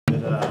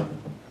Watershed,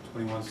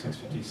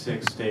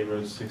 21656 State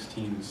Road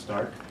 16 in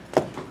Starke.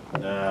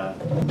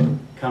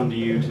 Come to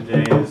you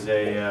today as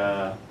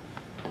a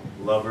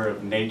lover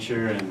of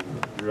nature and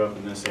grew up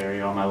in this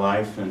area all my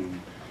life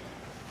and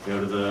go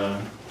to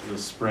the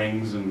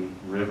springs and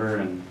river,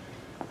 and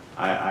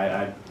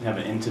I have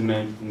an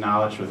intimate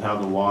knowledge with how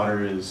the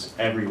water is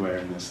everywhere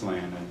in this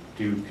land. I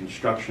do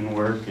construction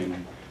work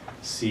and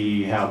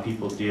see how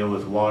people deal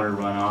with water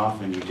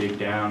runoff, and you dig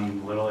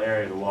down a little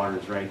area, the water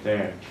is right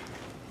there.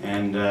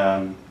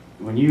 And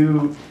when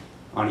you,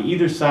 on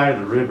either side of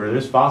the river,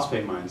 there's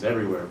phosphate mines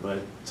everywhere, but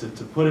to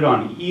put it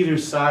on either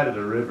side of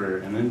the river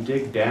and then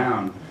dig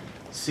down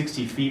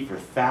 60 feet for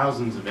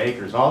thousands of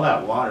acres, all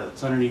that water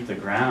that's underneath the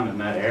ground in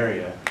that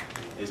area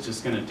is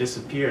just going to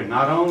disappear.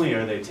 Not only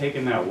are they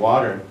taking that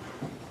water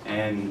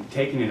and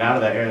taking it out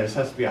of that area, there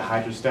has to be a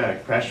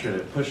hydrostatic pressure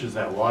that pushes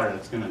that water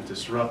that's going to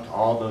disrupt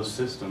all those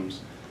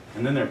systems.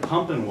 And then they're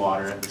pumping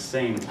water at the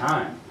same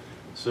time.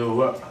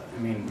 So, I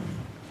mean,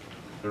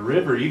 the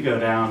river, you go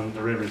down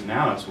the rivers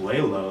now, it's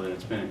way lower than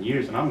it's been in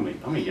years, and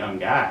I'm a young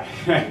guy.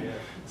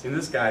 See,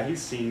 this guy,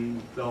 he's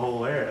seen the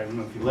whole area. I don't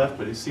know if he left,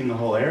 but he's seen the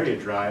whole area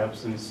dry up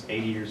since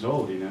 80 years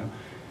old, you know.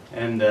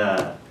 And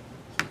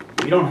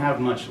we don't have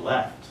much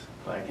left.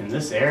 Like, in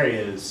this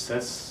area,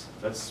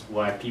 that's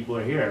why people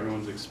are here.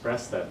 Everyone's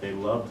expressed that they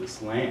love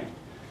this land.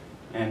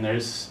 And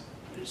there's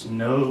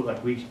no,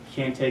 like, we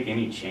can't take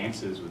any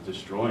chances with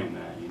destroying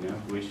that, you know.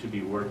 We should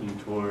be working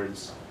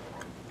towards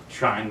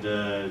trying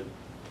to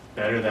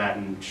better that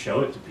and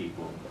show it to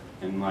people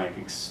and, like,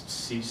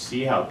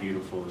 see how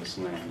beautiful this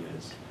land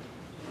is.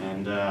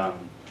 And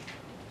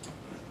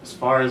as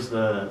far as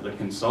the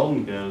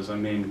consultant goes, I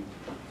mean,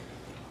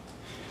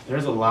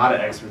 there's a lot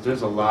of experts,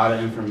 there's a lot of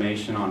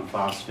information on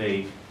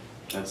phosphate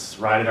that's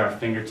right at our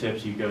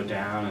fingertips. You go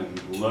down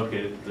and look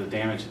at the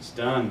damage it's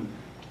done,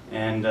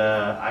 and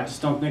I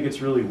just don't think it's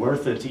really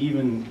worth it to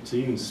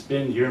even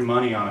spend your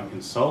money on a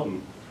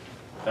consultant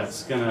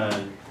that's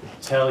gonna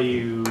tell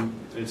you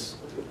it's.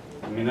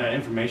 I mean, that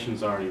information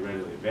is already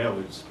readily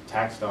available. It's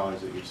tax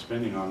dollars that you're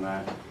spending on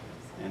that,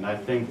 and I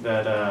think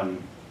that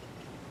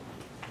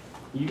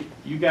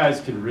you guys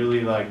could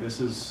really, like,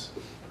 this is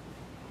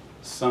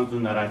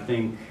something that I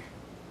think,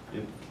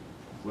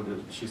 what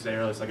did she say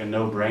earlier, it's like a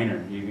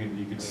no-brainer.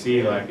 You could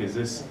see, like, is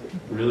this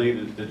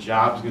really, the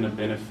job's going to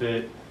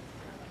benefit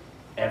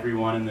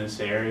everyone in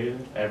this area?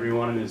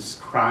 Everyone is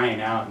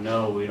crying out,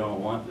 no, we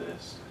don't want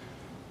this.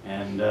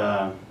 And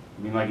I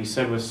mean, like you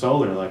said with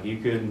solar, like, you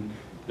could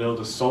build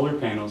the solar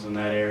panels in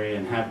that area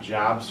and have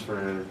jobs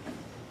for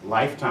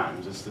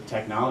lifetimes. It's the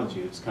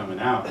technology that's coming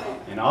out.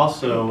 And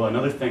also,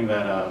 another thing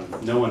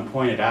that no one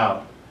pointed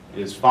out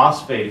is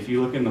phosphate. If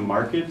you look in the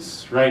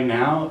markets right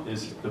now,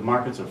 the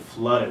markets are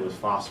flooded with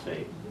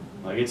phosphate.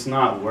 Like, it's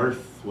not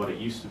worth what it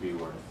used to be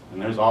worth. And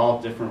there's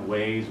all different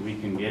ways we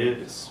can get it.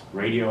 It's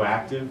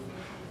radioactive.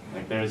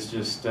 Like, there's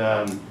just,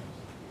 yeah,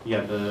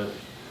 the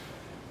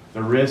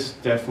risks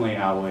definitely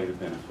outweigh the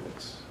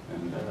benefits.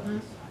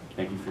 And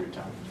thank you for your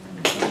time.